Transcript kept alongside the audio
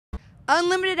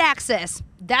unlimited access.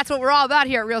 That's what we're all about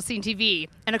here at Real Scene TV.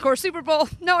 And of course, Super Bowl,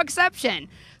 no exception.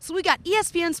 So we got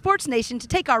ESPN Sports Nation to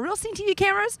take our Real Scene TV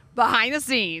cameras behind the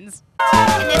scenes.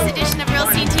 In this edition of Real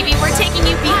Scene TV, we're taking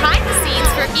you behind the scenes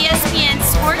for ESPN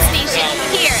Sports Nation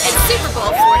here at Super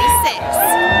Bowl 46.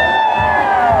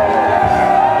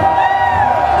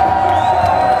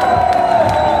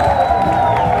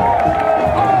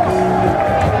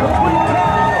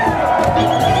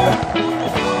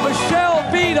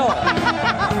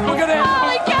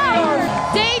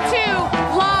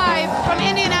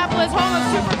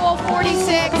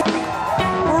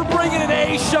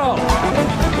 Show.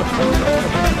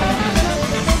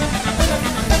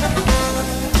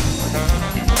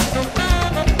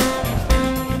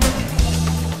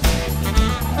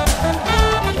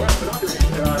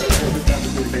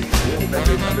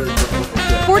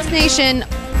 Sports Nation,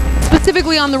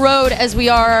 specifically on the road as we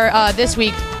are this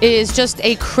week, is just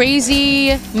a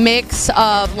crazy mix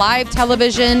of live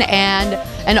television and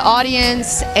an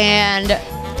audience, and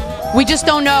we just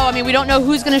don't know. I mean, we don't know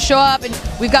who's going to show up, and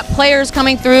we've got players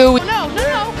coming through. No.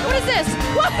 What is this?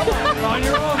 What? You're on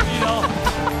your own,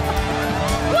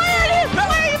 Why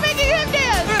are you making him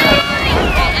dance?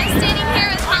 I'm standing here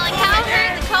with Colin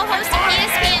Cowherd, the co-host of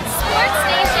ESPN Sports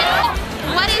Nation.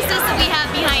 What is this that we have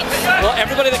behind us? Well,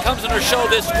 everybody that comes on our show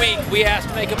this week, we asked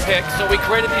to make a pick, so we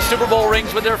created these Super Bowl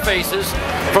rings with their faces,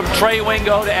 from Trey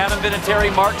Wingo to Adam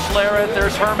Vinatieri, Mark Schlereth,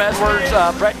 there's Herm Edwards,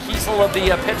 Brett Kiesel of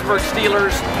the Pittsburgh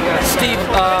Steelers,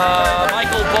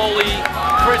 Michael Boley,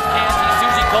 Chris Canty,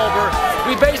 Susie Colbert.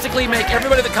 We basically make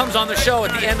everybody that comes on the show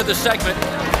at the end of the segment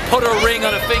put a ring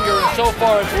on a finger, and so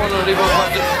far it's one of the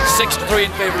 6-3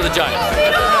 in favor of the Giants.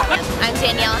 I'm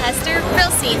Danielle Hester,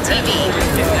 Real Scene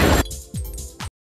TV.